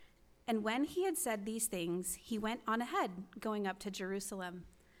And when he had said these things, he went on ahead, going up to Jerusalem.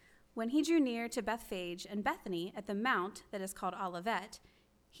 When he drew near to Bethphage and Bethany at the mount that is called Olivet,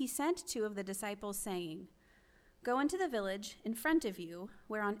 he sent 2 of the disciples, saying, "Go into the village in front of you,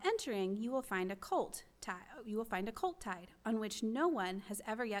 where on entering you will find a colt tied, on which no one has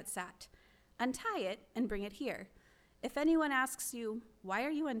ever yet sat. Untie it and bring it here. If anyone asks you, 'Why are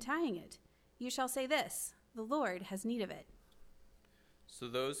you untying it?' you shall say this, 'The Lord has need of it.'" So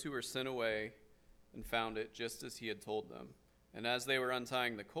those who were sent away and found it just as he had told them. And as they were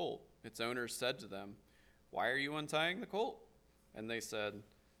untying the colt, its owners said to them, "Why are you untying the colt?" And they said,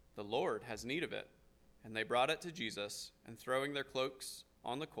 "The Lord has need of it." And they brought it to Jesus, and throwing their cloaks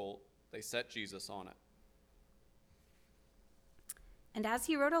on the colt, they set Jesus on it. And as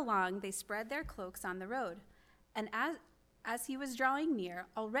he rode along, they spread their cloaks on the road. And as he was drawing near,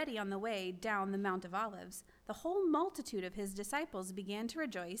 already on the way down the Mount of Olives, the whole multitude of his disciples began to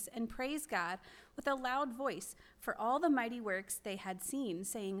rejoice and praise God with a loud voice for all the mighty works they had seen,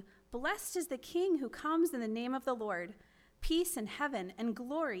 saying, "Blessed is the King who comes in the name of the Lord. Peace in heaven and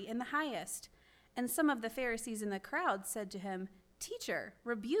glory in the highest." And some of the Pharisees in the crowd said to him, "Teacher,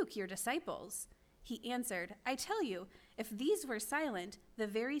 rebuke your disciples." He answered, "I tell you, if these were silent, the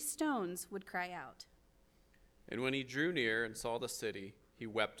very stones would cry out." And when he drew near and saw the city, he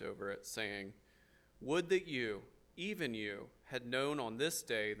wept over it, saying, "Would that you, even you, had known on this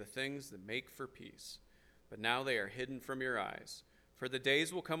day the things that make for peace. But now they are hidden from your eyes. For the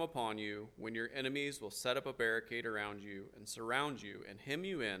days will come upon you when your enemies will set up a barricade around you and surround you and hem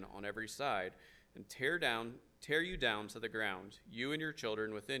you in on every side and tear you down to the ground, you and your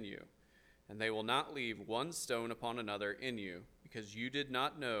children within you. And they will not leave one stone upon another in you, because you did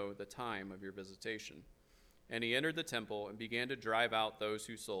not know the time of your visitation." And he entered the temple and began to drive out those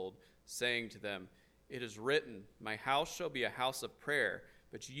who sold, saying to them, "It is written, 'My house shall be a house of prayer,'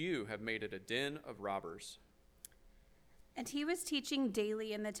 but you have made it a den of robbers." And he was teaching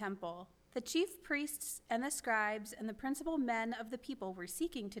daily in the temple. The chief priests and the scribes and the principal men of the people were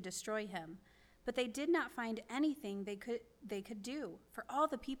seeking to destroy him, but they did not find anything they could do, for all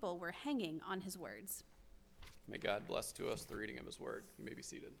the people were hanging on his words. May God bless to us the reading of his word. You may be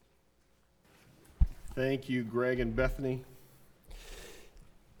seated. Thank you, Greg and Bethany.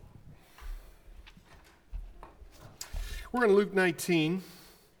 We're in Luke 19,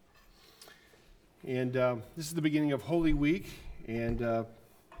 and this is the beginning of Holy Week, and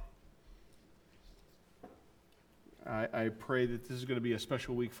I pray that this is going to be a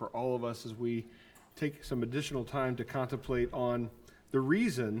special week for all of us as we take some additional time to contemplate on the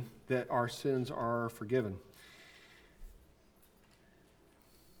reason that our sins are forgiven.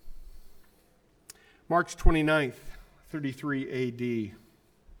 March 29th, 33 AD.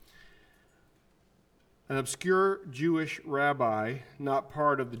 An obscure Jewish rabbi, not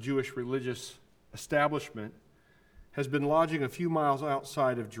part of the Jewish religious establishment, has been lodging a few miles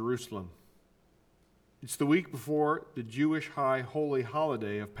outside of Jerusalem. It's the week before the Jewish high holy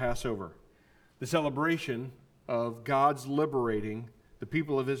holiday of Passover, the celebration of God's liberating the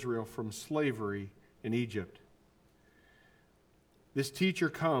people of Israel from slavery in Egypt. This teacher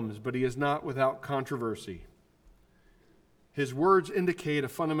comes, but he is not without controversy. His words indicate a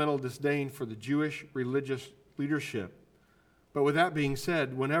fundamental disdain for the Jewish religious leadership. But with that being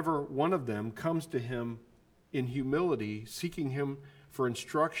said, whenever one of them comes to him in humility, seeking him for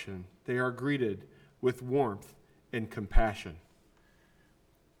instruction, they are greeted with warmth and compassion.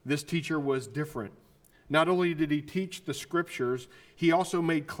 This teacher was different. Not only did he teach the scriptures, he also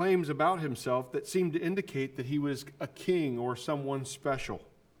made claims about himself that seemed to indicate that he was a king or someone special.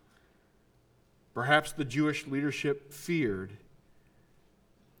 Perhaps the Jewish leadership feared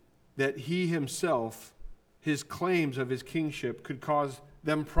that he himself, his claims of his kingship, could cause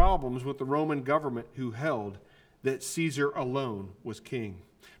them problems with the Roman government, who held that Caesar alone was king.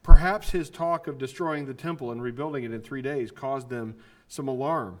 Perhaps his talk of destroying the temple and rebuilding it in 3 days caused them some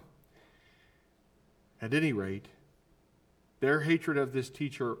alarm. At any rate, their hatred of this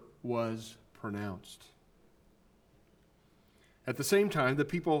teacher was pronounced. At the same time, the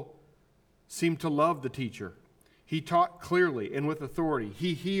people seemed to love the teacher. He taught clearly and with authority.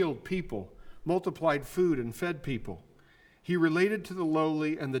 He healed people, multiplied food, and fed people. He related to the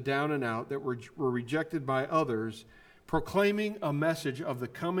lowly and the down and out that were rejected by others, proclaiming a message of the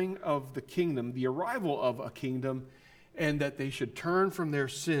coming of the kingdom, the arrival of a kingdom, and that they should turn from their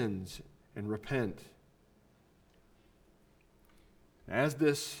sins and repent. As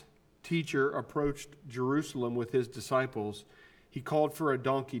this teacher approached Jerusalem with his disciples, he called for a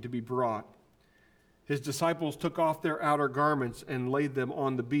donkey to be brought. His disciples took off their outer garments and laid them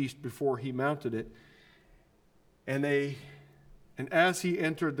on the beast before he mounted it. And they And as he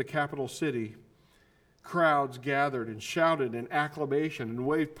entered the capital city, crowds gathered and shouted in acclamation and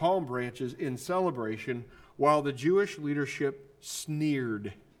waved palm branches in celebration, while the Jewish leadership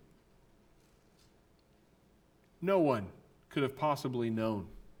sneered. No one could have possibly known.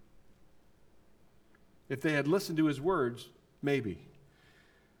 If they had listened to his words, maybe.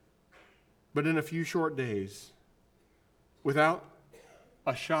 But in a few short days, without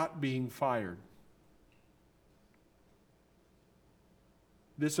a shot being fired,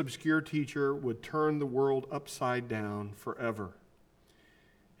 this obscure teacher would turn the world upside down forever.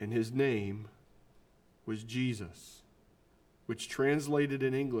 And his name was Jesus, which translated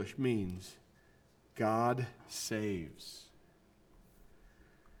in English means God saves.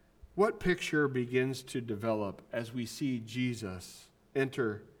 What picture begins to develop as we see Jesus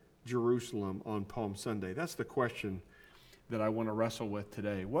enter Jerusalem on Palm Sunday? That's the question that I want to wrestle with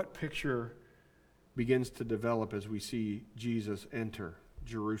today. What picture begins to develop as we see Jesus enter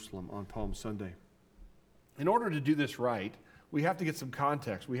Jerusalem on Palm Sunday? In order to do this right, we have to get some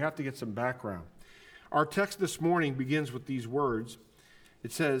context. We have to get some background. Our text this morning begins with these words.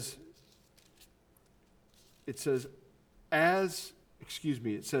 It says, as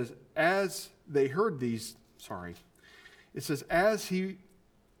they heard these,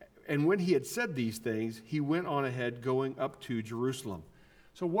 and when he had said these things, he went on ahead going up to Jerusalem.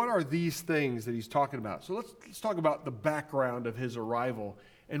 So what are these things that he's talking about? So let's talk about the background of his arrival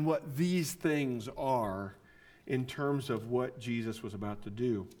and what these things are in terms of what Jesus was about to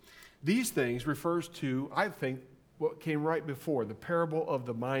do. These things refers to, I think, what came right before, the parable of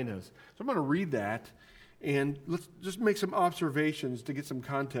the minas. So I'm going to read that, and let's just make some observations to get some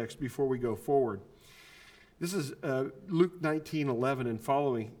context before we go forward. This is Luke 19:11 and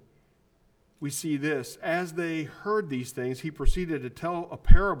following. We see this. As they heard these things, he proceeded to tell a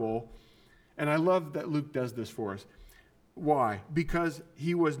parable, and I love that Luke does this for us. Why? Because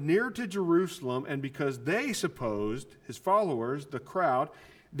he was near to Jerusalem, and because they supposed, his followers, the crowd,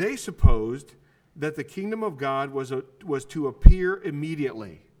 they supposed that the kingdom of God was to appear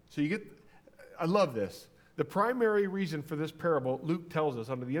immediately. So I love this. The primary reason for this parable, Luke tells us,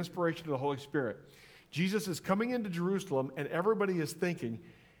 under the inspiration of the Holy Spirit, Jesus is coming into Jerusalem, and everybody is thinking,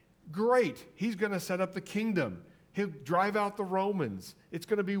 great, he's going to set up the kingdom. He'll drive out the Romans. It's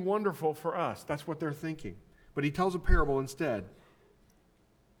going to be wonderful for us. That's what they're thinking. But he tells a parable instead.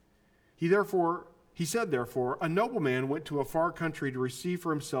 He said, therefore, a nobleman went to a far country to receive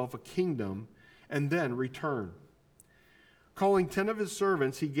for himself a kingdom and then return. Calling 10 of his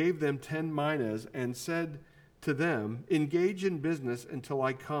servants, he gave them 10 minas and said to them, engage in business until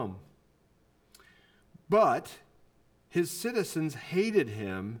I come. But his citizens hated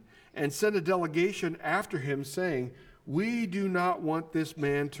him and sent a delegation after him saying, we do not want this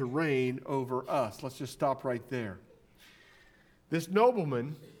man to reign over us. Let's just stop right there. This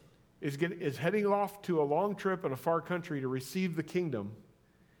nobleman is heading off to a long trip in a far country to receive the kingdom.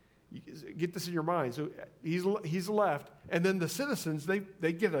 Get this in your mind. So he's left, and then the citizens,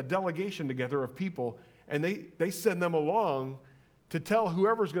 they get a delegation together of people, and they send them along to tell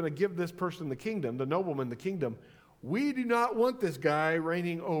whoever's going to give this person the kingdom, the nobleman the kingdom, we do not want this guy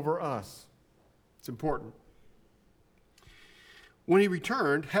reigning over us. It's important. When he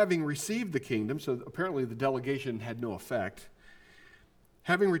returned, having received the kingdom, so apparently the delegation had no effect,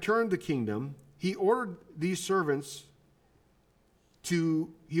 having returned the kingdom, he ordered these servants to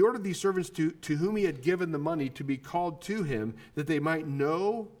whom he had given the money to be called to him, that they might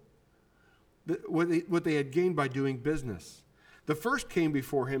know what they had gained by doing business. The first came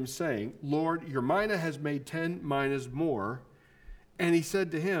before him, saying, Lord, your mina has made 10 minas more. And he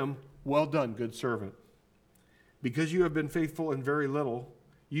said to him, well done, good servant. Because you have been faithful in very little,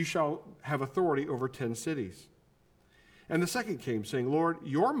 you shall have authority over 10 cities. And the second came, saying, Lord,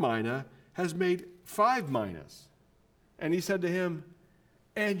 your mina has made 5 minas. And he said to him,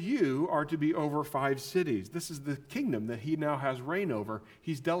 and you are to be over 5 cities. This is the kingdom that he now has reign over.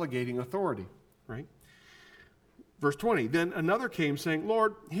 He's delegating authority, right? Verse 20, then another came, saying,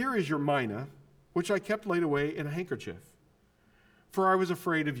 Lord, here is your mina, which I kept laid away in a handkerchief. For I was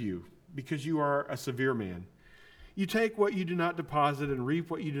afraid of you, because you are a severe man. You take what you do not deposit and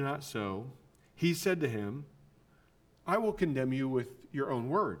reap what you do not sow. He said to him, I will condemn you with your own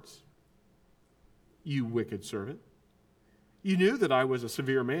words, you wicked servant. You knew that I was a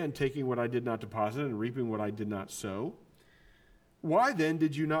severe man, taking what I did not deposit and reaping what I did not sow. Why then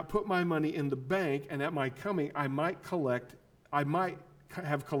did you not put my money in the bank, and at my coming I might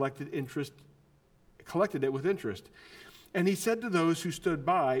have collected it with interest? And he said to those who stood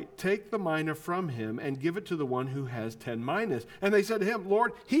by, take the mina from him and give it to the one who has 10 minas. And they said to him,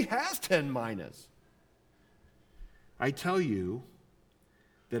 Lord, he has 10 minas. I tell you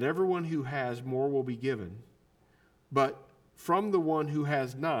that everyone who has, more will be given, but from the one who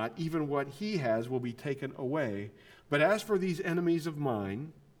has not, even what he has will be taken away. But as for these enemies of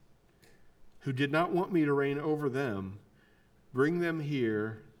mine, who did not want me to reign over them, bring them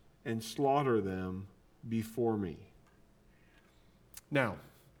here and slaughter them before me." Now,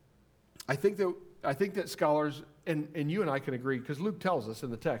 I think that scholars, and you and I can agree, because Luke tells us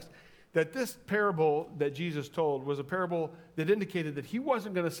in the text, that this parable that Jesus told was a parable that indicated that he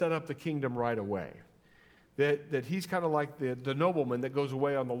wasn't going to set up the kingdom right away. That he's kind of like the nobleman that goes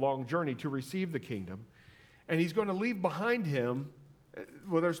away on the long journey to receive the kingdom. And he's going to leave behind him,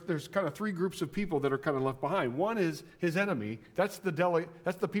 well, there's kind of three groups of people that are kind of left behind. One is his enemy. That's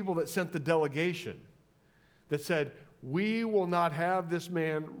the people that sent the delegation that said, "We will not have this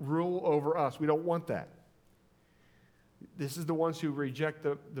man rule over us. We don't want that." This is the ones who reject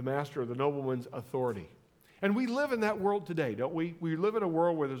the master or the nobleman's authority. And we live in that world today, don't we? We live in a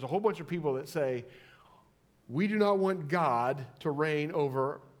world where there's a whole bunch of people that say, "We do not want God to reign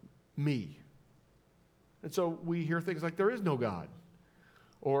over me." And so we hear things like, there is no God,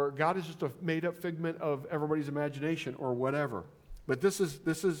 or God is just a made-up figment of everybody's imagination, or whatever. But this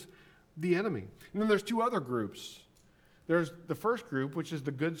is the enemy. And then there's two other groups. There's the first group, which is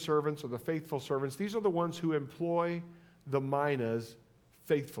the good servants or the faithful servants. These are the ones who employ the minas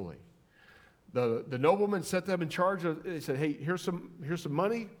faithfully. The nobleman set them in charge of, they said, "Hey, here's some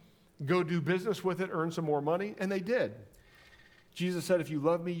money. Go do business with it, earn some more money." And they did. Jesus said, "If you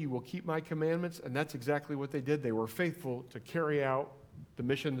love me, you will keep my commandments." And that's exactly what they did. They were faithful to carry out the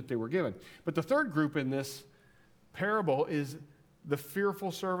mission that they were given. But the third group in this parable is the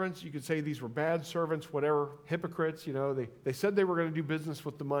fearful servants. You could say these were bad servants, whatever, hypocrites. They said they were going to do business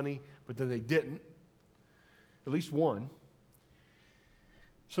with the money, but then they didn't. At least one.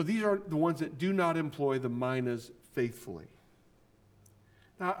 So these are the ones that do not employ the minas faithfully.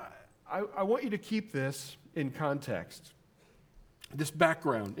 Now, I want you to keep this in context, this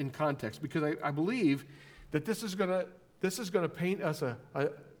background in context, because I believe that this is going to paint us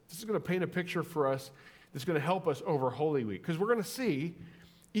this is going to paint a picture for us that's going to help us over Holy Week. Because we're going to see,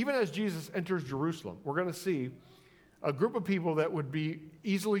 even as Jesus enters Jerusalem, we're going to see a group of people that would be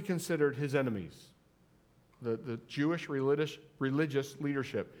easily considered his enemies. The Jewish religious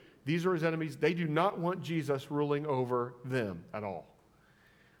leadership. These are his enemies. They do not want Jesus ruling over them at all.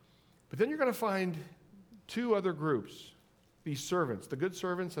 But then you're going to find two other groups, these servants, the good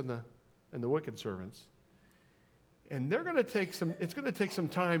servants and the wicked servants. And it's going to take some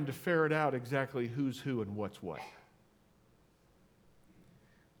time to ferret out exactly who's who and what's what.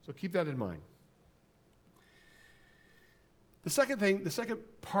 So keep that in mind. The second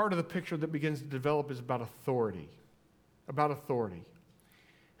part of the picture that begins to develop is about authority. About authority.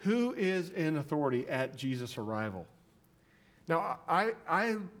 Who is in authority at Jesus' arrival? Now,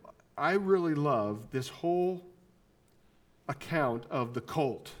 I really love this whole account of the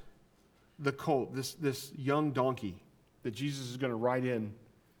colt, this young donkey that Jesus is going to ride in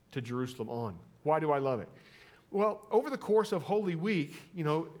to Jerusalem on. Why do I love it? Well, over the course of Holy Week,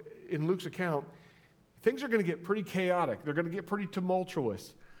 in Luke's account, things are going to get pretty chaotic. They're going to get pretty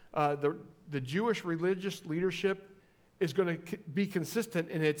tumultuous. The Jewish religious leadership is going to be consistent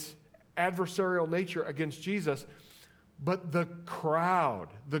in its adversarial nature against Jesus. But the crowd,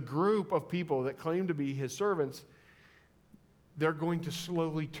 the group of people that claim to be his servants, they're going to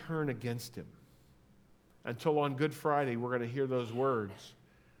slowly turn against him. Until on Good Friday, we're going to hear those words,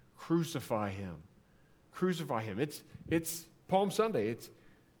 "Crucify him. Crucify him." It's Palm Sunday. It's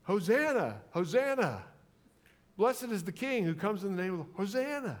Hosanna, Hosanna. Blessed is the King who comes in the name of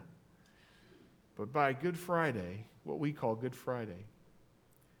Hosanna. But by Good Friday, what we call Good Friday,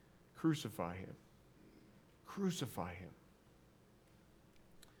 crucify him. Crucify him.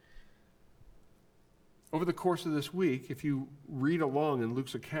 Over the course of this week, if you read along in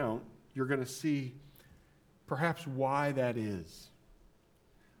Luke's account, you're going to see perhaps why that is.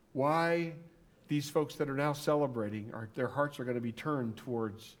 Why these folks that are now celebrating, their hearts are going to be turned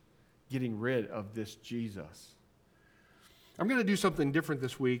towards getting rid of this Jesus. I'm going to do something different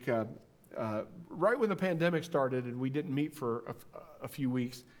this week. Right when the pandemic started and we didn't meet for a few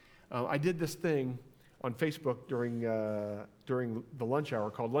weeks, I did this thing on Facebook during the lunch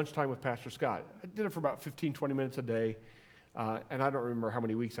hour called Lunchtime with Pastor Scott. I did it for about 15, 20 minutes a day, and I don't remember how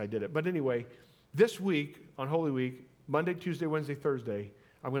many weeks I did it. But anyway, this week, on Holy Week, Monday, Tuesday, Wednesday, Thursday,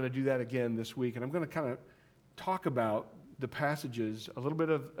 I'm going to do that again this week, and I'm going to kind of talk about the passages, a little bit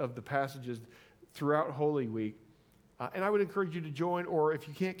of the passages throughout Holy Week. And I would encourage you to join, or if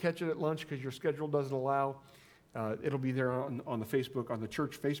you can't catch it at lunch because your schedule doesn't allow, it'll be there on the Facebook, on the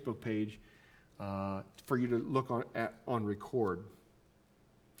church Facebook page. for you to look on record.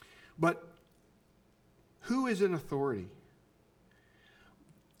 But who is in authority?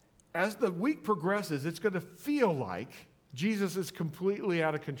 As the week progresses, it's going to feel like Jesus is completely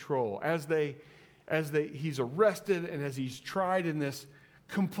out of control. He's arrested and as he's tried in this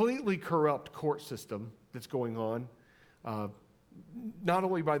completely corrupt court system that's going on, not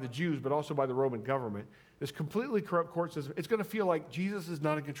only by the Jews, but also by the Roman government, this completely corrupt court system, it's going to feel like Jesus is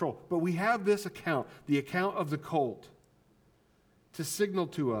not in control. But we have this account, the account of the colt, to signal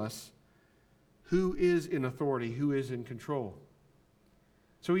to us who is in authority, who is in control.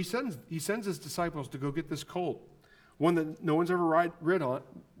 So he sends his disciples to go get this colt, one that no one's ever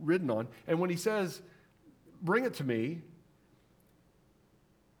ridden on. And when he says, bring it to me,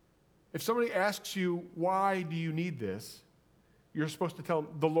 if somebody asks you, why do you need this? You're supposed to tell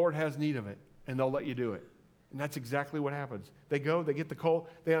them, the Lord has need of it, and they'll let you do it. And that's exactly what happens. They go, they get the colt,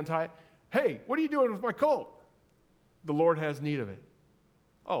 they untie it. Hey, what are you doing with my colt? The Lord has need of it.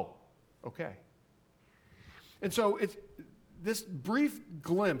 Oh, okay. And so it's this brief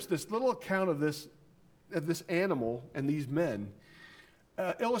glimpse, this little account of this animal and these men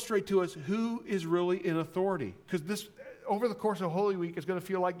illustrate to us who is really in authority. Because this, over the course of Holy Week, is going to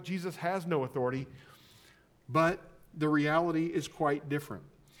feel like Jesus has no authority, but the reality is quite different.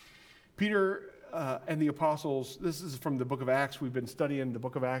 Peter and the apostles, this is from the book of Acts, we've been studying the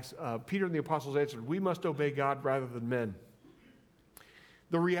book of Acts. Peter and the apostles answered, we must obey God rather than men.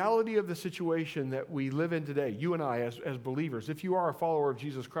 The reality of the situation that we live in today, you and I as believers, if you are a follower of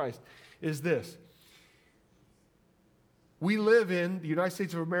Jesus Christ, is this. We live in the United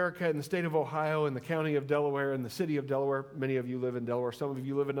States of America, in the state of Ohio, in the county of Delaware, in the city of Delaware. Many of you live in Delaware. Some of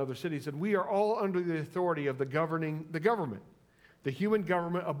you live in other cities. And we are all under the authority of the government. The human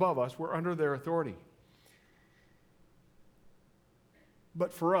government above us, we're under their authority.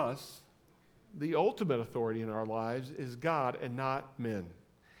 But for us, the ultimate authority in our lives is God and not men.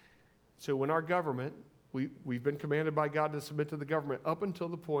 So when our government, we've been commanded by God to submit to the government up until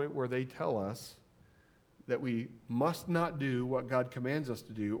the point where they tell us that we must not do what God commands us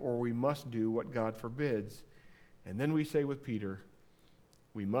to do, or we must do what God forbids. And then we say with Peter,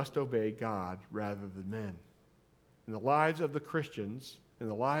 we must obey God rather than men. In the lives of the Christians, in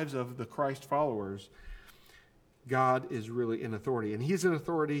the lives of the Christ followers, God is really in authority. And he's in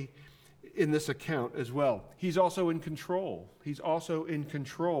authority in this account as well. He's also in control. He's also in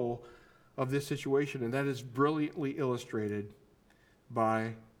control of this situation, and that is brilliantly illustrated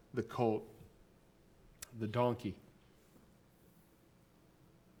by the colt, the donkey.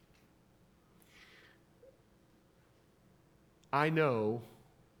 I know,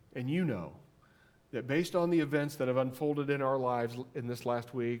 and you know, that based on the events that have unfolded in our lives in this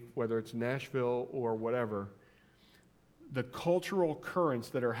last week, whether it's Nashville or whatever, the cultural currents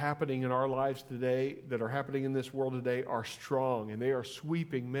that are happening in our lives today, that are happening in this world today, are strong, and they are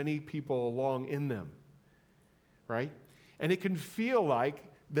sweeping many people along in them, right? And it can feel like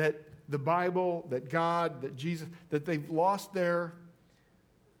that the Bible, that God, that Jesus, that they've lost their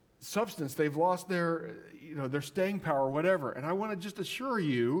substance, they've lost their staying power, whatever. And I want to just assure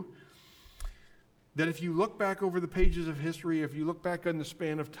you that if you look back over the pages of history, if you look back on the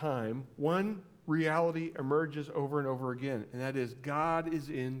span of time, one reality emerges over and over again, and that is God is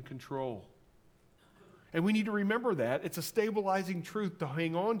in control. And we need to remember that. It's a stabilizing truth to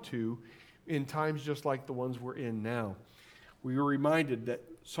hang on to in times just like the ones we're in now. We were reminded that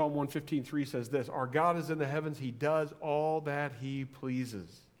Psalm 115:3 says this, our God is in the heavens, he does all that he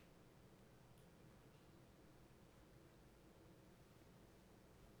pleases.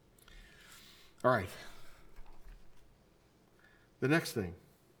 All right. The next thing,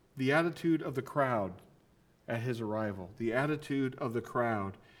 the attitude of the crowd at his arrival. The attitude of the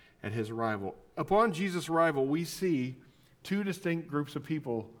crowd at his arrival. Upon Jesus' arrival, we see two distinct groups of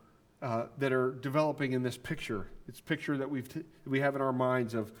people that are developing in this picture. It's a picture that we have in our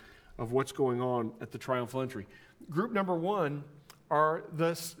minds of what's going on at the triumphal entry. Group number one are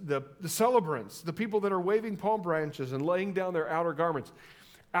the celebrants, the people that are waving palm branches and laying down their outer garments.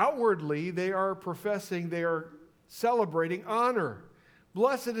 Outwardly, they are professing, they are celebrating honor.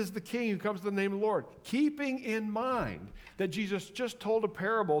 Blessed is the King who comes in the name of the Lord, keeping in mind that Jesus just told a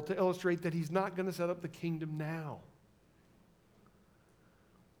parable to illustrate that he's not going to set up the kingdom now.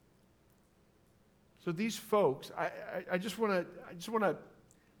 So these folks, I just want to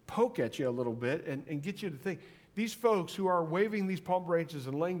poke at you a little bit and get you to think. These folks who are waving these palm branches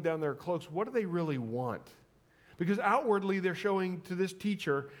and laying down their cloaks, what do they really want? Because outwardly they're showing to this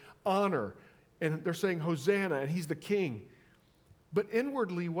teacher honor, and they're saying Hosanna, and he's the king. But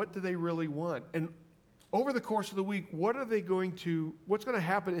inwardly, what do they really want? And over the course of the week, what's going to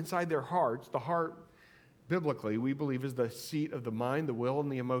happen inside their hearts? The heart, biblically, we believe is the seat of the mind, the will,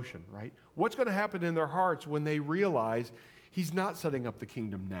 and the emotion, right? What's going to happen in their hearts when they realize he's not setting up the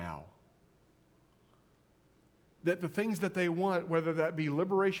kingdom now? That the things that they want, whether that be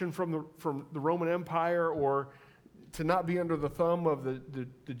liberation from the Roman Empire or to not be under the thumb of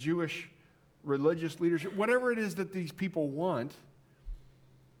the Jewish religious leadership, whatever it is that these people want,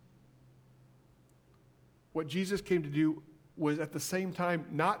 what Jesus came to do was at the same time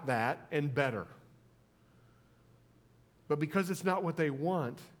not that and better. But because it's not what they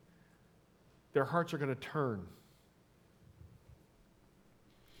want, their hearts are going to turn.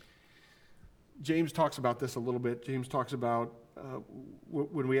 James talks about this a little bit. James talks about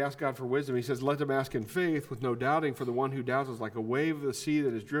when we ask God for wisdom, he says, let them ask in faith with no doubting, for the one who doubts is like a wave of the sea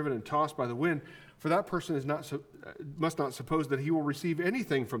that is driven and tossed by the wind. For that person must not suppose that he will receive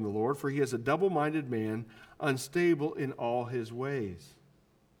anything from the Lord, for he is a double-minded man, unstable in all his ways.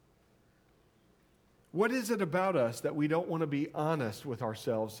 What is it about us that we don't want to be honest with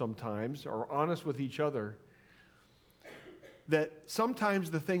ourselves sometimes, or honest with each other, that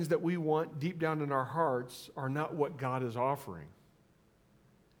sometimes the things that we want deep down in our hearts are not what God is offering?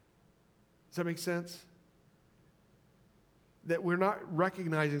 Does that make sense? That we're not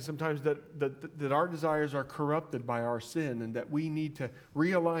recognizing sometimes that our desires are corrupted by our sin, and that we need to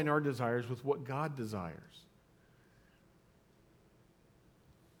realign our desires with what God desires.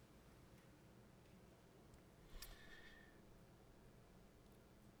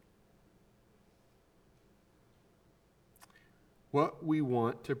 What we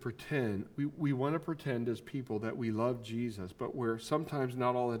want to pretend, we want to pretend as people that we love Jesus, but we're sometimes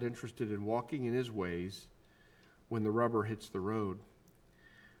not all that interested in walking in his ways when the rubber hits the road.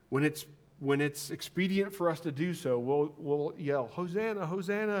 When it's expedient for us to do so, we'll yell, Hosanna,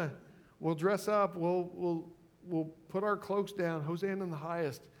 Hosanna. We'll dress up, we'll put our cloaks down, Hosanna in the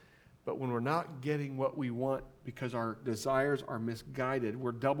highest. But when we're not getting what we want because our desires are misguided,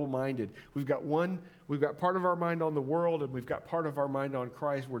 we're double-minded. We've got part of our mind on the world, and we've got part of our mind on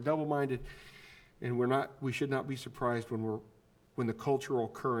Christ. We're double-minded, and we should not be surprised when the cultural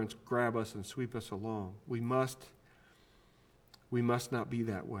currents grab us and sweep us along. We must not be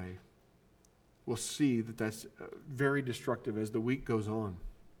that way. We'll see that that's very destructive as the week goes on.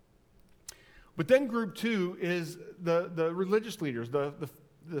 But then group two is the religious leaders,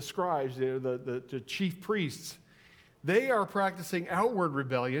 the scribes, the chief priests. They are practicing outward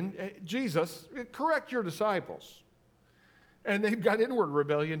rebellion. Jesus, correct your disciples. And they've got inward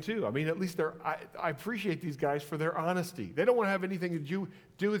rebellion too. I mean, at least I appreciate these guys for their honesty. They don't want to have anything to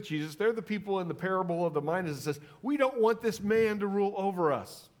do with Jesus. They're the people in the parable of the minas that says, we don't want this man to rule over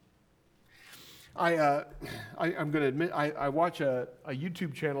us. I'm going to admit, I watch a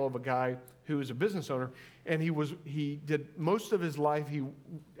YouTube channel of a guy who is a business owner, and he did most of his life, he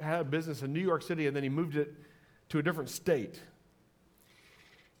had a business in New York City, and then he moved it to a different state.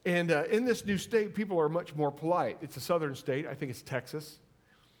 And in this new state, people are much more polite. It's a southern state. I think it's Texas.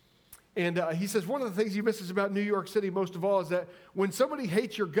 And he says one of the things he misses about New York City most of all is that when somebody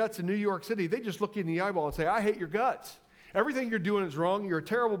hates your guts in New York City, they just look you in the eyeball and say, I hate your guts. Everything you're doing is wrong. You're a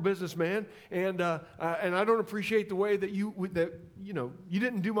terrible businessman, and I don't appreciate the way that you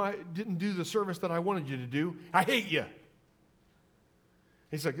didn't do the service that I wanted you to do. I hate you.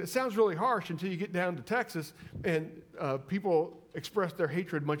 He's like, it sounds really harsh until you get down to Texas, and people express their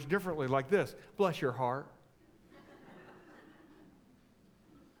hatred much differently, like this: "Bless your heart,"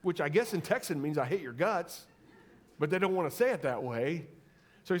 which I guess in Texan means I hate your guts, but they don't want to say it that way.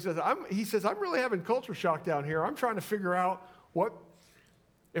 So he says, I'm really having culture shock down here. I'm trying to figure out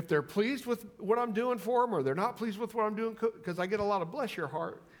if they're pleased with what I'm doing for them or they're not pleased with what I'm doing, because I get a lot of bless your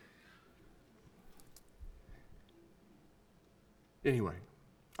heart. Anyway,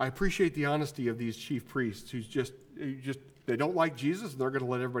 I appreciate the honesty of these chief priests who they don't like Jesus, and they're going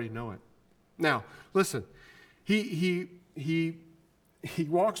to let everybody know it. Now, listen, he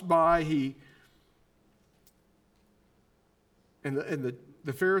walks by,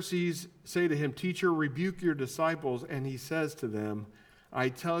 the Pharisees say to him, "Teacher, rebuke your disciples." And he says to them, "I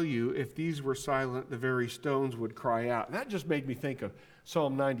tell you, if these were silent, the very stones would cry out." And that just made me think of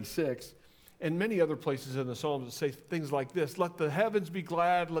Psalm 96 and many other places in the Psalms that say things like this: "Let the heavens be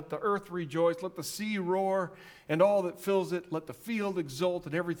glad, let the earth rejoice, let the sea roar, and all that fills it, let the field exult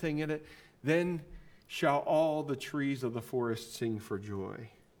and everything in it. Then shall all the trees of the forest sing for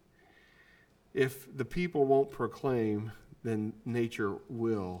joy." If the people won't proclaim, then nature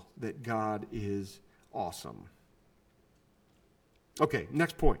will, that God is awesome. Okay,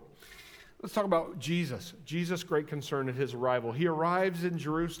 next point. Let's talk about Jesus. Jesus' great concern at his arrival. He arrives in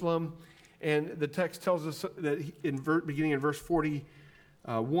Jerusalem, And the text tells us that beginning in verse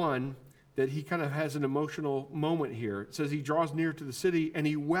 41, that he kind of has an emotional moment here. It says he draws near to the city and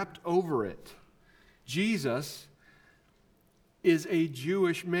he wept over it. Jesus is a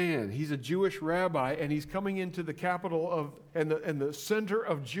Jewish man. He's a Jewish rabbi, and he's coming into the capital and the center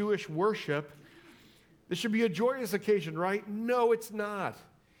of Jewish worship. This should be a joyous occasion, right? No, it's not.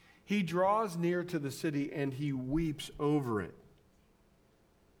 He draws near to the city and he weeps over it.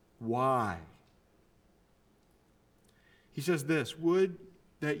 Why? He says this, would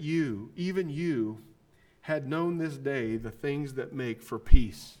that you, even you, had known this day the things that make for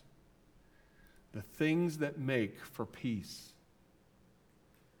peace. The things that make for peace.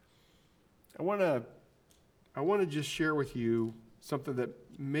 I want to just share with you something that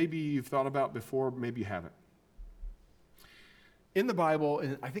maybe you've thought about before, maybe you haven't. In the Bible,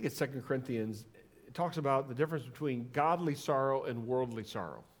 and I think it's 2 Corinthians, it talks about the difference between godly sorrow and worldly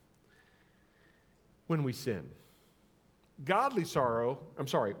sorrow when we sin. Worldly sorrow,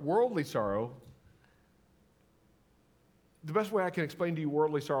 the best way I can explain to you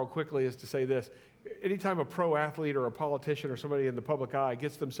worldly sorrow quickly is to say this. Anytime a pro athlete or a politician or somebody in the public eye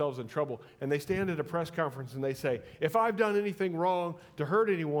gets themselves in trouble and they stand at a press conference and they say, if I've done anything wrong to hurt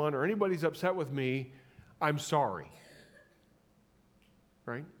anyone or anybody's upset with me, I'm sorry.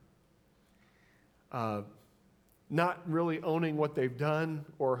 Right? Not really owning what they've done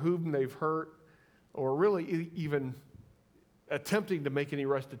or whom they've hurt or really even attempting to make any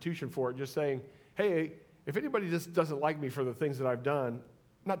restitution for it, just saying, hey, if anybody just doesn't like me for the things that I've done,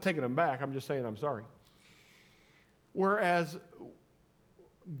 I'm not taking them back, I'm just saying I'm sorry. Whereas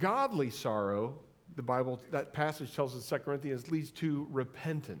godly sorrow, the Bible, that passage tells us in 2 Corinthians, leads to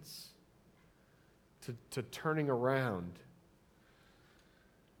repentance, to turning around.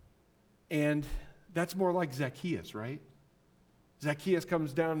 And that's more like Zacchaeus, right? Zacchaeus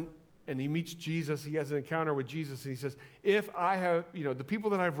comes down and he meets Jesus. He has an encounter with Jesus and he says, if I have, the people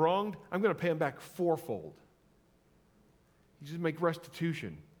that I've wronged, I'm going to pay them back fourfold. You just make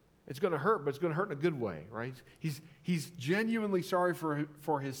restitution. It's going to hurt, but it's going to hurt in a good way, right? He's genuinely sorry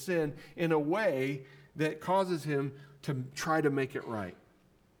for his sin in a way that causes him to try to make it right.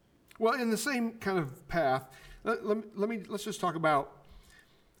 Well, in the same kind of path, let's just talk about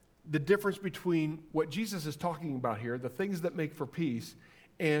the difference between what Jesus is talking about here, the things that make for peace,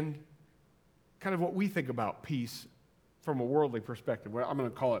 and kind of what we think about peace from a worldly perspective. I'm going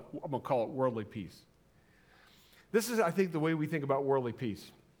to call it worldly peace. This is, I think, the way we think about worldly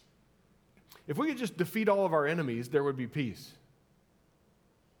peace. If we could just defeat all of our enemies, there would be peace.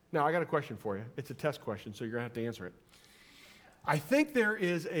 Now, I got a question for you. It's a test question, so you're going to have to answer it. I think there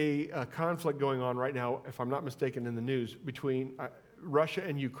is a conflict going on right now, if I'm not mistaken, in the news between Russia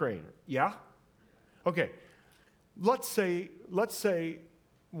and Ukraine. Yeah? Okay. Let's say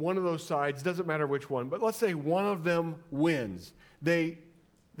one of those sides, doesn't matter which one, but let's say one of them wins. They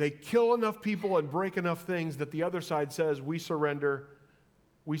kill enough people and break enough things that the other side says, we surrender,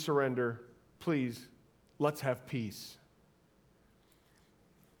 please, let's have peace.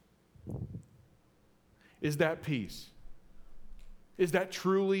 Is that peace? Is that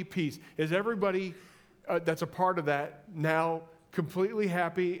truly peace? Is everybody that's a part of that now completely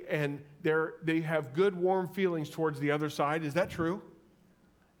happy and they have good, warm feelings towards the other side? Is that true?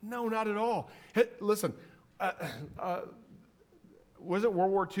 No, not at all. Hey, listen, wasn't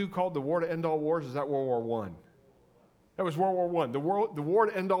World War II called the war to end all wars? Is that World War I? That was World War I. The war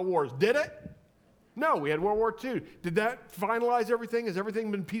to end all wars. Did it? No, we had World War II. Did that finalize everything? Has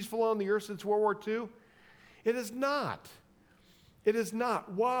everything been peaceful on the earth since World War II? It is not. It is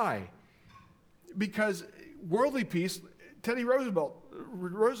not. Why? Because worldly peace, Teddy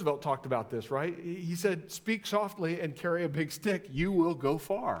Roosevelt talked about this, right? He said, speak softly and carry a big stick, you will go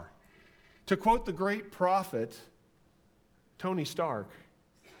far. To quote the great prophet, Tony Stark,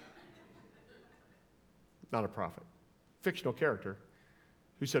 not a prophet, fictional character,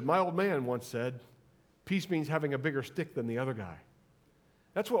 who said, my old man once said, peace means having a bigger stick than the other guy.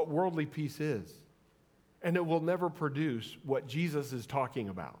 That's what worldly peace is. And it will never produce what Jesus is talking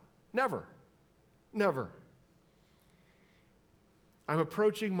about. Never. Never. I'm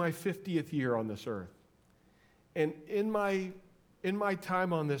approaching my 50th year on this earth. And in my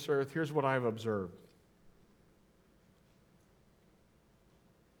time on this earth, here's what I've observed.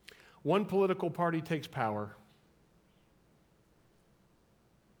 One political party takes power,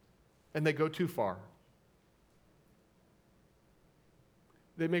 and they go too far.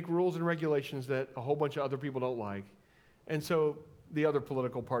 They make rules and regulations that a whole bunch of other people don't like, and so the other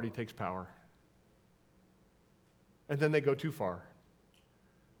political party takes power. And then they go too far.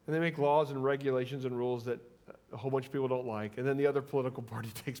 And they make laws and regulations and rules that a whole bunch of people don't like, and then the other political party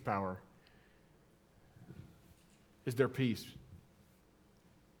takes power. is there peace?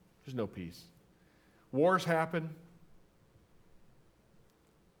 There's no peace. Wars happen.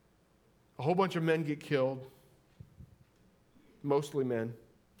 A whole bunch of men get killed. Mostly men.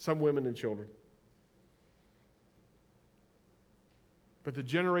 Some women and children. But the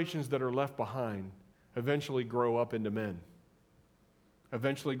generations that are left behind eventually grow up into men.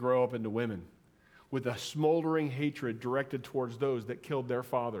 Eventually grow up into women with a smoldering hatred directed towards those that killed their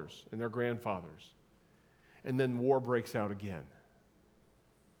fathers and their grandfathers. And then war breaks out again.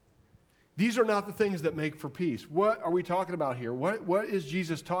 These are not the things that make for peace. What are we talking about here? What is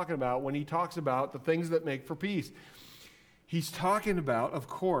Jesus talking about when he talks about the things that make for peace? He's talking about, of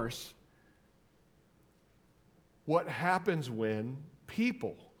course, what happens when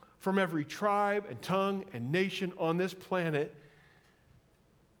people from every tribe and tongue and nation on this planet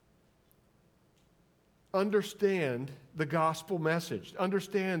understand the gospel message,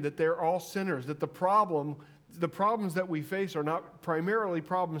 understand that they're all sinners, that the problems that we face are not primarily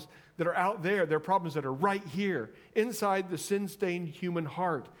problems that are out there. They're problems that are right here, inside the sin-stained human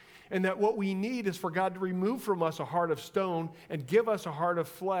heart. And that what we need is for God to remove from us a heart of stone and give us a heart of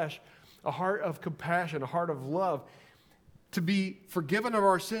flesh, a heart of compassion, a heart of love, to be forgiven of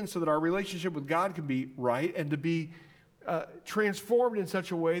our sins so that our relationship with God can be right and to be transformed in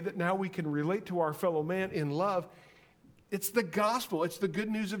such a way that now we can relate to our fellow man in love. It's the gospel. It's the good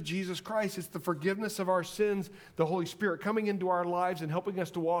news of Jesus Christ. It's the forgiveness of our sins, the Holy Spirit coming into our lives and helping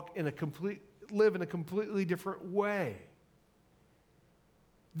us to live in a completely different way.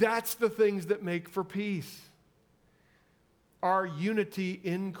 That's the things that make for peace. Our unity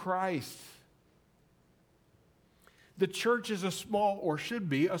in Christ. The church is a small, or should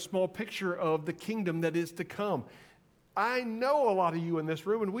be, a small picture of the kingdom that is to come. I know a lot of you in this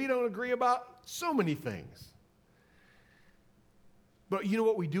room, and we don't agree about so many things. But you know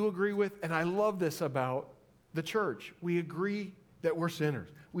what we do agree with? And I love this about the church. We agree that we're sinners.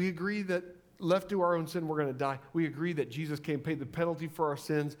 We agree that left to our own sin, we're going to die. We agree that Jesus came, paid the penalty for our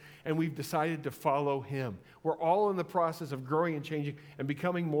sins, and we've decided to follow him. We're all in the process of growing and changing and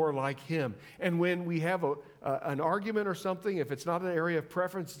becoming more like him. And when we have an argument or something, if it's not an area of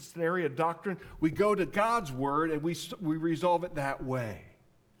preference, it's an area of doctrine, we go to God's word and we resolve it that way.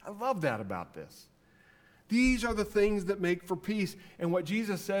 I love that about this. These are the things that make for peace. And what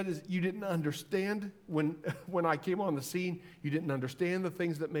Jesus said is, you didn't understand when I came on the scene. You didn't understand the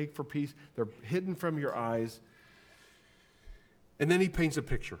things that make for peace. They're hidden from your eyes. And then he paints a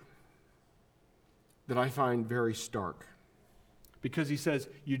picture that I find very stark. Because he says,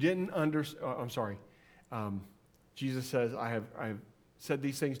 you didn't understand. Jesus says, I have said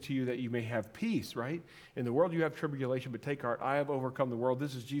these things to you that you may have peace, right? In the world you have tribulation, but take heart. I have overcome the world.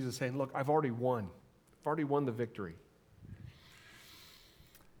 This is Jesus saying, look, I've already won. I've already won the victory.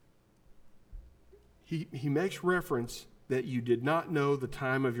 He makes reference that you did not know the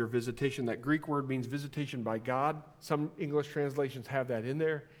time of your visitation. That Greek word means visitation by God. Some English translations have that in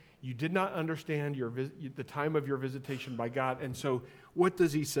there. You did not understand the time of your visitation by God. And so what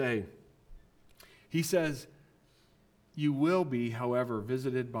does he say? He says, you will be, however,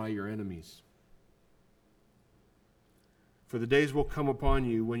 visited by your enemies. For the days will come upon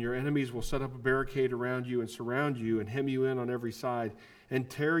you when your enemies will set up a barricade around you and surround you and hem you in on every side and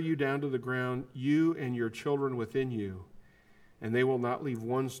tear you down to the ground, you and your children within you. And they will not leave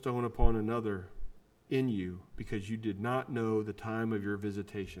one stone upon another in you because you did not know the time of your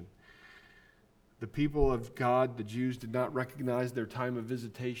visitation. The people of God, the Jews, did not recognize their time of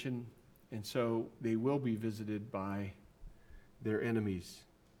visitation, and so they will be visited by their enemies.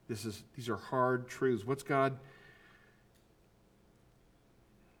 These are hard truths. What's God?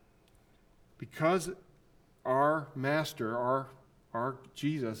 Because our master, our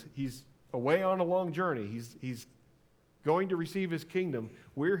Jesus, he's away on a long journey. He's going to receive his kingdom.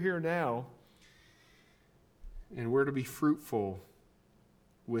 We're here now, and we're to be fruitful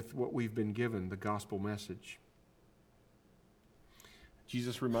with what we've been given, the gospel message.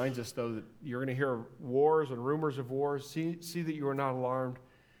 Jesus reminds us, though, that you're going to hear wars and rumors of wars. See that you are not alarmed,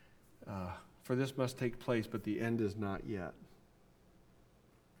 for this must take place, but the end is not yet.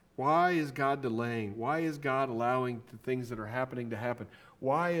 Why is God delaying? Why is God allowing the things that are happening to happen?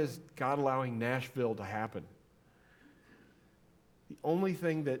 Why is God allowing Nashville to happen? The only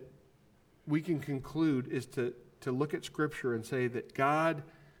thing that we can conclude is to look at Scripture and say that God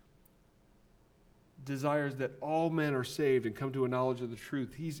desires that all men are saved and come to a knowledge of the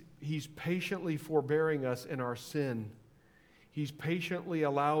truth. He's patiently forbearing us in our sin. He's patiently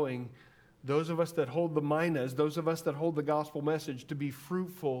allowing those of us that hold the minas, those of us that hold the gospel message, to be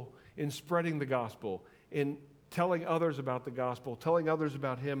fruitful in spreading the gospel, in telling others about the gospel, telling others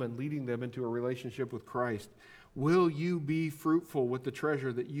about him and leading them into a relationship with Christ. Will you be fruitful with the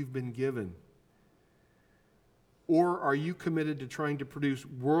treasure that you've been given? Or are you committed to trying to produce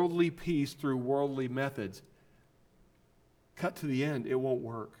worldly peace through worldly methods? Cut to the end, it won't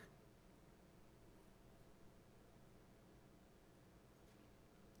work.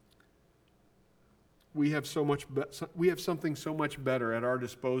 We have something so much better at our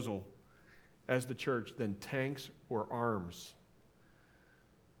disposal as the church than tanks or arms.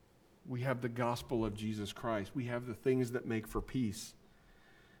 We have the gospel of Jesus Christ. We have the things that make for peace,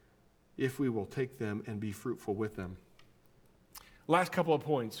 if we will take them and be fruitful with them. Last couple of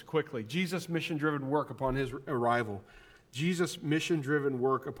points, quickly. Jesus' mission-driven work upon his arrival. Jesus' mission-driven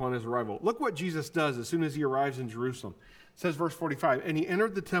work upon his arrival. Look what Jesus does as soon as he arrives in Jerusalem. It says, verse 45, and he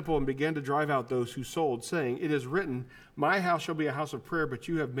entered the temple and began to drive out those who sold, saying, it is written, my house shall be a house of prayer, but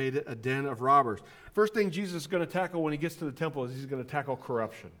you have made it a den of robbers. First thing Jesus is going to tackle when he gets to the temple is he's going to tackle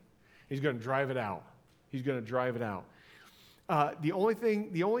corruption. He's going to drive it out. He's going to drive it out. The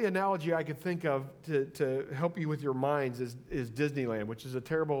only analogy I could think of to help you with your minds is Disneyland, which is a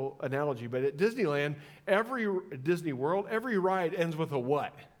terrible analogy. But at Disneyland, Disney World, every ride ends with a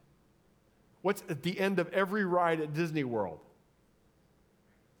what? What's at the end of every ride at Disney World?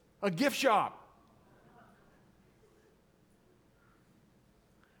 A gift shop.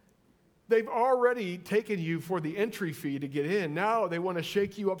 They've already taken you for the entry fee to get in. Now they want to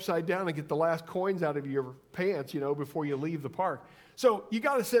shake you upside down and get the last coins out of your pants, before you leave the park. So you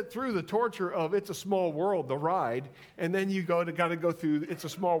got to sit through the torture of It's a Small World, the ride, and then you got to go through It's a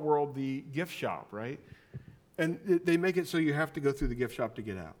Small World, the gift shop, right? And they make it so you have to go through the gift shop to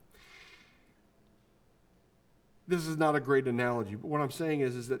get out. This is not a great analogy, but what I'm saying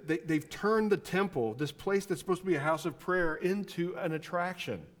is that they've turned the temple, this place that's supposed to be a house of prayer, into an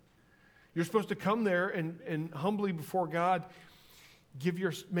attraction. You're supposed to come there and humbly before God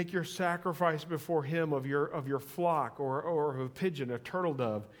make your sacrifice before him of your flock or of a pigeon, a turtle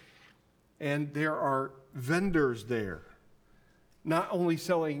dove. And there are vendors there, not only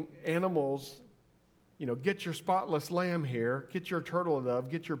selling animals, get your spotless lamb here, get your turtle dove,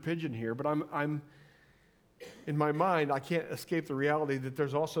 get your pigeon here, but I'm in my mind, I can't escape the reality that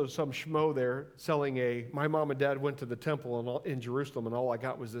there's also some schmo there selling my mom and dad went to the temple in Jerusalem and all I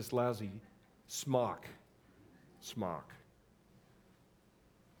got was this lousy smock.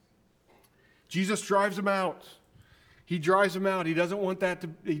 Jesus drives them out. He drives them out. He doesn't want that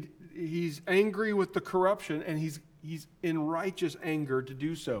he's angry with the corruption and he's in righteous anger to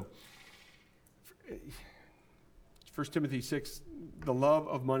do so. 1 Timothy 6, the love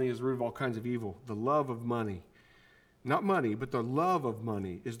of money is the root of all kinds of evil. The love of money. Not money, but the love of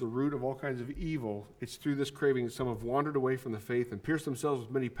money is the root of all kinds of evil. It's through this craving that some have wandered away from the faith and pierced themselves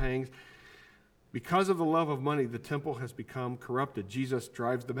with many pangs. Because of the love of money, the temple has become corrupted. Jesus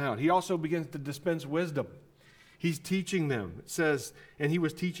drives them out. He also begins to dispense wisdom. He's teaching them. It says, and he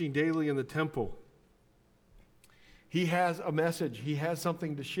was teaching daily in the temple. He has a message. He has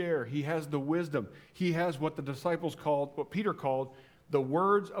something to share. He has the wisdom. He has what the disciples called, what Peter called, the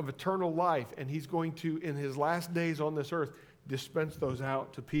words of eternal life. And he's going to, in his last days on this earth, dispense those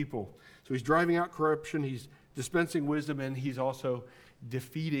out to people. So he's driving out corruption. He's dispensing wisdom, and he's also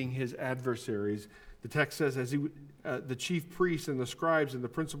defeating his adversaries. The text says, as the chief priests and the scribes and the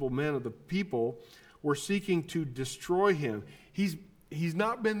principal men of the people were seeking to destroy him. He's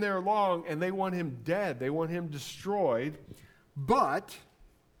not been there long, and they want him dead. They want him destroyed. But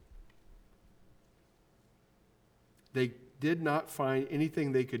they did not find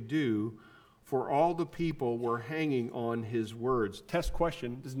anything they could do, for all the people were hanging on his words. Test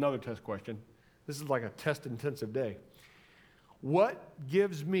question. This is another test question. This is like a test-intensive day. What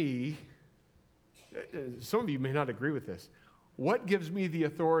gives me, some of you may not agree with this, what gives me the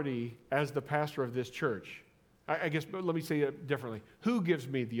authority as the pastor of this church? I guess, but let me say it differently. Who gives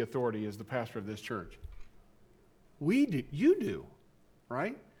me the authority as the pastor of this church? We do. You do,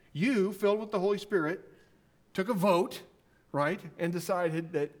 right? You, filled with the Holy Spirit, took a vote, right, and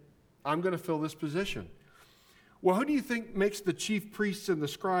decided that I'm going to fill this position. Well, who do you think makes the chief priests and the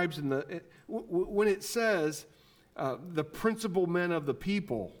scribes and when it says the principal men of the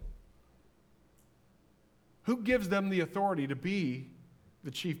people? Who gives them the authority to be the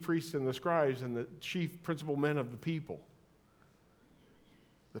chief priests and the scribes and the chief principal men of the people?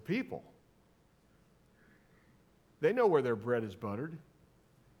 The people. They know where their bread is buttered.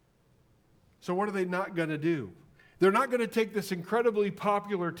 So what are they not going to do? They're not going to take this incredibly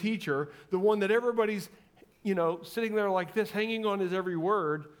popular teacher, the one that everybody's, sitting there like this, hanging on his every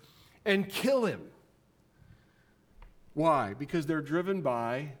word, and kill him. Why? Because they're driven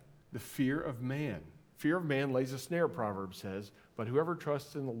by the fear of man. Fear of man lays a snare, Proverbs says, but whoever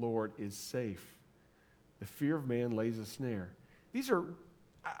trusts in the Lord is safe. The fear of man lays a snare. These are,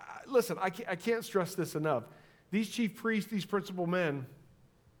 listen, I can't stress this enough. These chief priests, these principal men,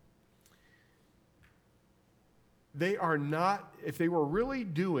 they are not, if they were really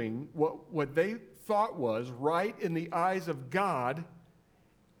doing what they thought was right in the eyes of God,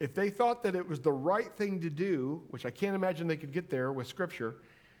 if they thought that it was the right thing to do, which I can't imagine they could get there with Scripture,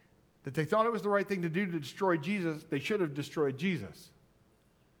 that they thought it was the right thing to do to destroy Jesus, they should have destroyed Jesus.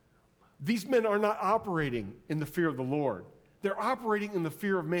 These men are not operating in the fear of the Lord. They're operating in the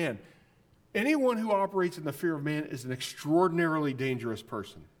fear of man. Anyone who operates in the fear of man is an extraordinarily dangerous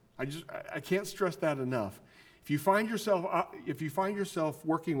person. I can't stress that enough. If you find yourself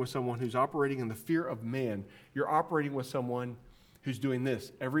working with someone who's operating in the fear of man, you're operating with someone who's doing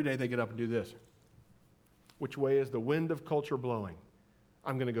this. Every day they get up and do this. Which way is the wind of culture blowing?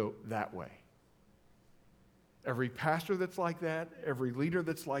 I'm going to go that way. Every pastor that's like that, every leader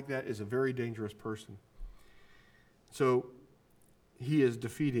that's like that is a very dangerous person. So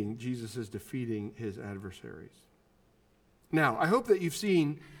Jesus is defeating his adversaries. Now, I hope that you've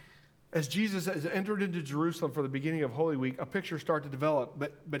seen, as Jesus has entered into Jerusalem for the beginning of Holy Week, a picture start to develop.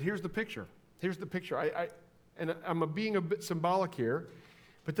 But here's the picture. Here's the picture. I'm being a bit symbolic here,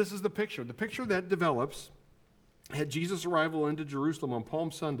 but this is the picture. The picture that develops at Jesus' arrival into Jerusalem on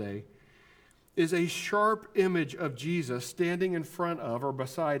Palm Sunday is a sharp image of Jesus standing in front of or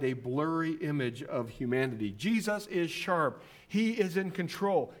beside a blurry image of humanity. Jesus is sharp. He is in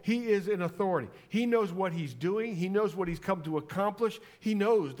control. He is in authority. He knows what he's doing. He knows what he's come to accomplish. He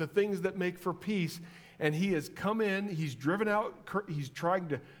knows the things that make for peace. And he has come in. He's trying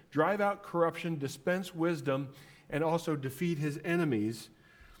to drive out corruption, dispense wisdom, and also defeat his enemies.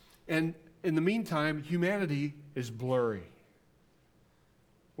 And in the meantime, humanity is blurry.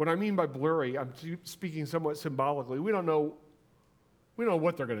 What I mean by blurry, I'm speaking somewhat symbolically. We don't know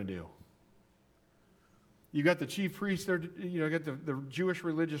what they're going to do. You got the chief priests, you got the Jewish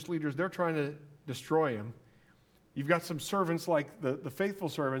religious leaders, they're trying to destroy him. You've got some servants like the faithful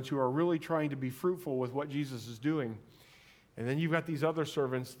servants who are really trying to be fruitful with what Jesus is doing. And then you've got these other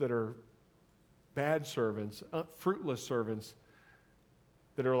servants that are bad servants, fruitless servants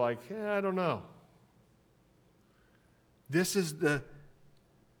that are like, I don't know. This is the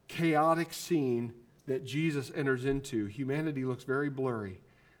chaotic scene that Jesus enters into. Humanity looks very blurry,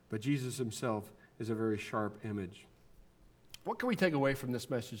 but Jesus himself is a very sharp image. What can we take away from this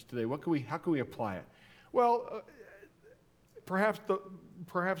message today? How can we apply it? Well, perhaps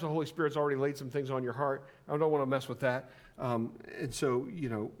the Holy Spirit's already laid some things on your heart. I don't want to mess with that. And so,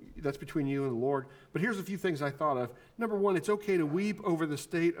 that's between you and the Lord. But here's a few things I thought of. Number one, it's okay to weep over the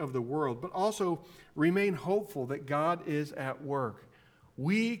state of the world, but also remain hopeful that God is at work.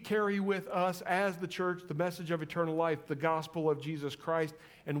 We carry with us as the church the message of eternal life, the gospel of Jesus Christ,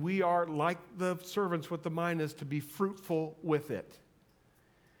 and we are like the servants with the minas to be fruitful with it.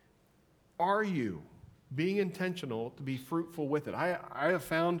 Are you being intentional to be fruitful with it? I have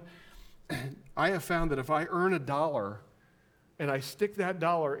found that if I earn $1 and I stick that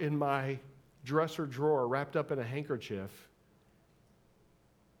dollar in my dresser drawer wrapped up in a handkerchief,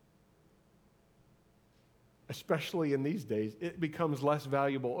 especially in these days, it becomes less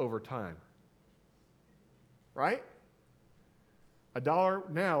valuable over time. Right? $1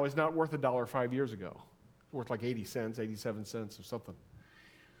 now is not worth $1 5 years ago. It's worth like 80 cents, 87 cents or something.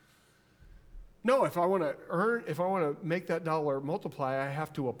 No, if I want to make that dollar multiply, I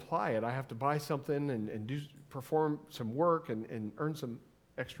have to apply it. I have to buy something and perform some work and earn some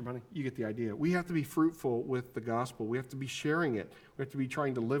extra money. You get the idea. We have to be fruitful with the gospel. We have to be sharing it. We have to be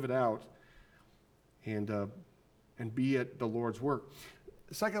trying to live it out and be at the Lord's work.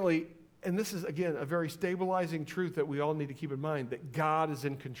 Secondly, and this is, again, a very stabilizing truth that we all need to keep in mind, that God is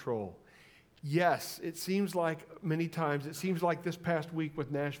in control. Yes, it seems like many times, it seems like this past week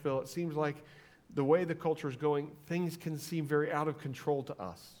with Nashville, it seems like the way the culture is going, things can seem very out of control to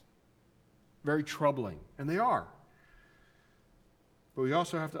us. Very troubling, and they are. But we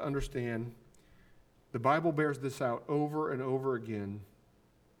also have to understand, the Bible bears this out over and over again,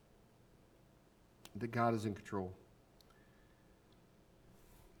 that God is in control.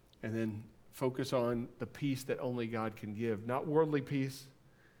 And then focus on the peace that only God can give. Not worldly peace,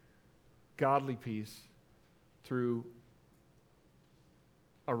 godly peace through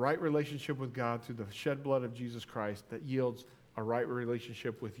a right relationship with God, through the shed blood of Jesus Christ that yields a right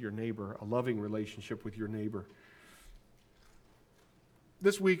relationship with your neighbor, a loving relationship with your neighbor.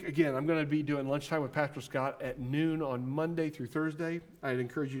 This week, again, I'm going to be doing lunchtime with Pastor Scott at noon on Monday through Thursday. I'd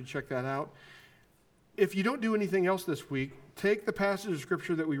encourage you to check that out. If you don't do anything else this week, take the passage of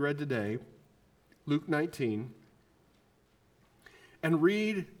Scripture that we read today, Luke 19, and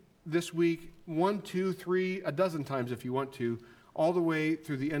read this week 1, 2, 3, a dozen times if you want to, all the way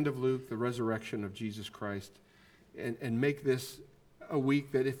through the end of Luke, the resurrection of Jesus Christ, and make this a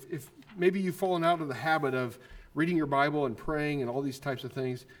week that if maybe you've fallen out of the habit of reading your Bible and praying and all these types of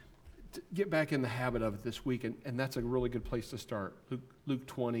things, get back in the habit of it this week, and that's a really good place to start. Luke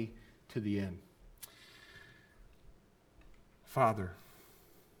 20 to the end. Father,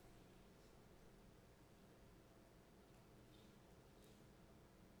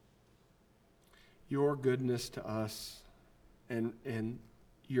 your goodness to us and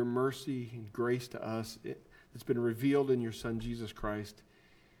your mercy and grace to us that's been revealed in your Son, Jesus Christ,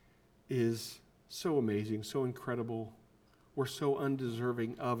 is so amazing, so incredible. We're so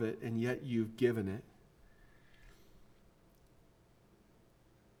undeserving of it, and yet you've given it.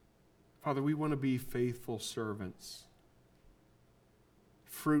 Father, we want to be faithful servants,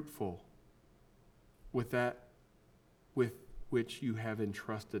 fruitful with that with which you have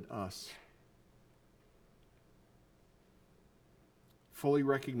entrusted us. Fully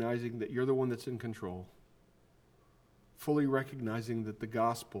recognizing that you're the one that's in control. Fully recognizing that the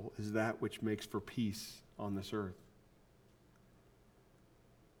gospel is that which makes for peace on this earth.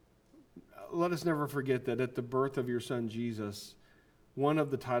 Let us never forget that at the birth of your Son Jesus, one of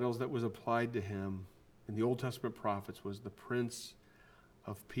the titles that was applied to him in the Old Testament prophets was the Prince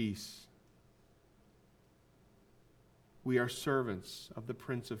of Peace. We are servants of the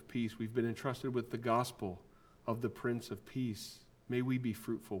Prince of Peace. We've been entrusted with the gospel of the Prince of Peace. May we be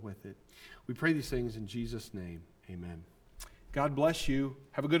fruitful with it. We pray these things in Jesus' name. Amen. God bless you.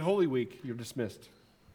 Have a good Holy Week. You're dismissed.